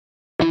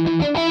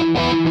Hello,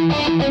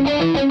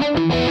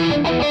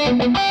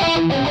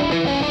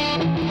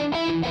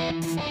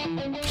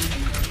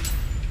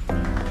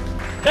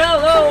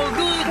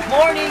 good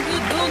morning,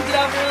 good noon, good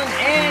afternoon,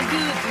 and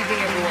good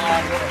evening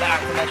everyone. Welcome back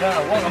to my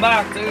channel. Welcome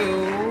back to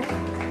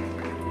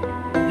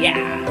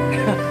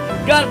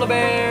Got the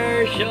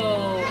Bear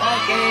Show.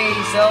 Okay,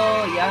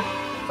 so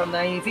from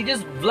the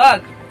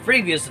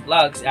previous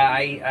vlogs,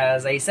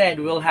 as I said,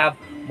 we'll have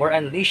more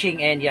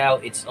unleashing, and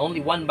it's only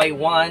one by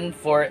one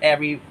for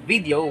every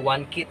video,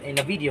 one kit in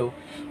a video.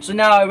 So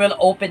now I will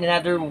open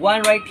another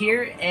one right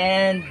here,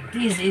 and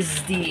this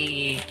is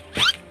the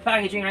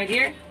packaging right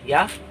here.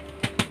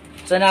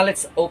 So now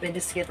let's open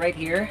this kit right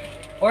here,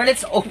 or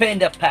let's open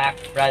the pack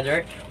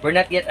rather. We're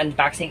not yet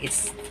unboxing,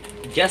 it's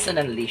just an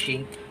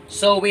unleashing.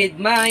 So with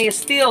my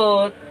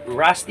still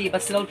rusty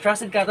but still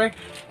trusted cutter,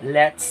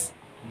 let's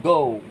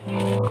go.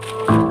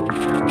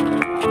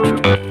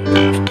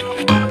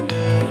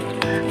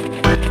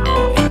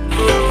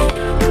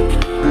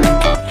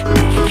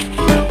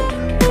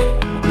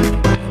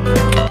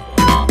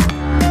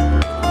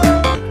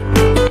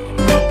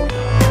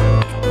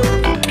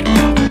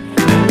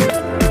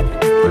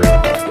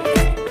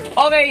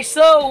 Okay,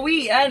 so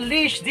we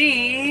unleash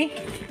the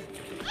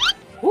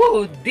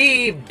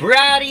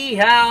Brady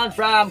Hound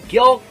from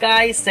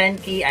Kyoukai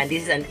Senki, and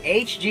this is an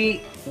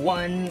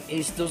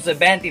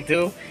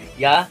HG1:72.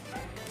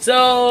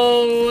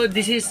 So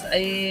this is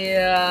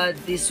a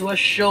this was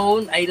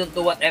shown, I don't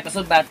know what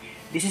episode, but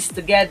this is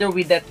together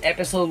with that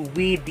episode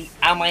with the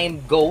Amaim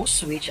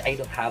ghost, which I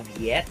don't have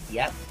yet,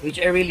 which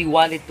I really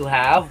wanted to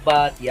have,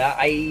 but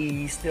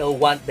I still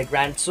want the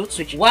Grand Suits,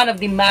 which one of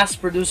the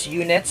mass-produced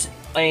units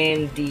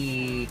in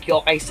the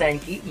Kyoukai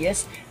Senki,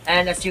 yes.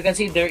 And as you can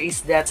see, there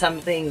is that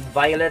something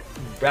violet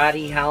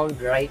Brady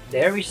Hound right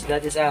there, which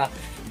that is a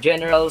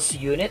general's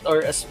unit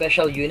or a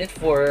special unit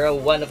for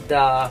one of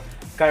the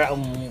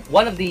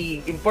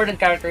important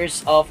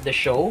characters of the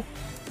show.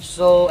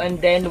 So,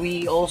 and then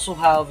we also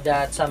have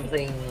that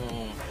something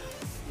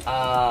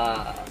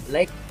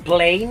like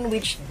plane,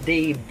 which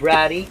the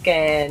Brady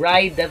can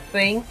ride that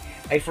thing.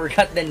 I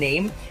forgot the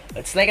name.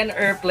 It's like an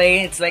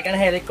airplane, it's like a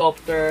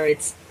helicopter,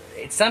 it's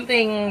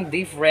something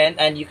different,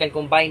 and you can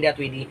combine that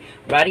with the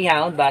Brady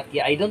Hound. But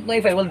I don't know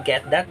if I will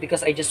get that,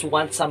 because I just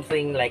want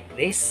something like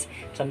this,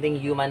 something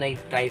humanoid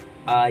type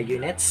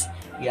units.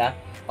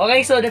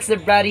 Okay, so that's the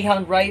Brady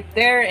Hound right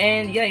there,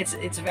 and it's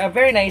a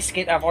very nice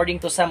kit according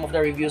to some of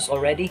the reviews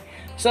already.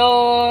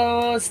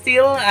 So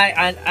still,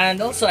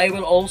 and also I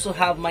will also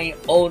have my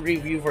own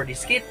review for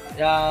this kit,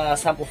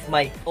 some of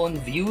my own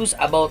views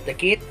about the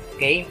kit.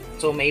 Okay,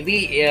 so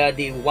maybe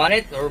they want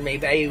it, or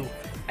maybe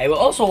I will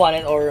also want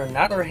it or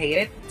not, or hate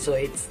it. So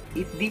it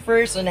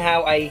differs on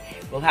how I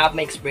will have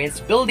my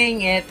experience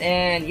building it.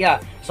 And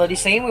so the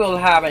same, we will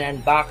have an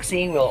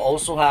unboxing, we'll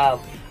also have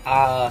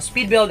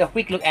speed build, a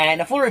quick look, and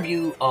a full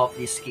review of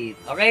this kit.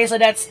 Okay, so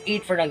that's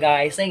it for now,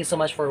 guys. Thank you so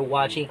much for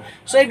watching.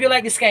 So if you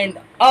like this kind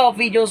of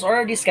videos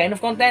or this kind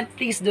of content,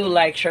 please do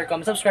like, share,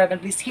 comment, subscribe,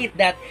 and please hit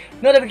that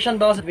notification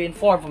bell to be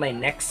informed for my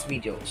next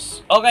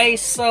videos. Okay,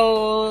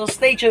 so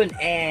stay tuned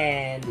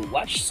and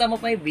watch some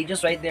of my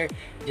videos right there.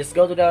 Just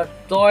go to the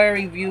toy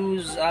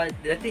reviews. I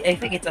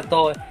think it's a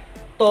toy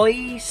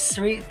reviews.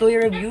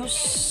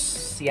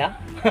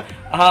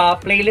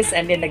 Playlist,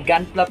 and then the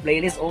Gunpla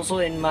playlist also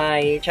in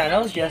my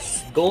channels.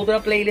 Just go to the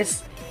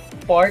playlist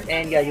part,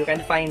 and you can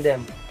find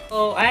them.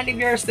 So, and if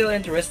you're still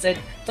interested,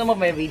 some of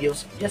my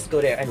videos, just go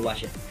there and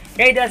watch it.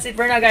 Okay, that's it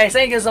for now, guys.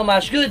 Thank you so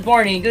much. Good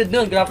morning, good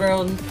noon, good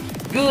afternoon,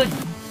 good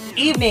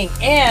evening,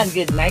 and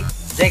good night.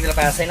 Jake the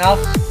Pass, sign off.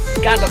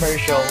 Got the Bear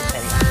Show,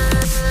 and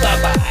bye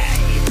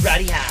bye.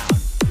 Brady Hound.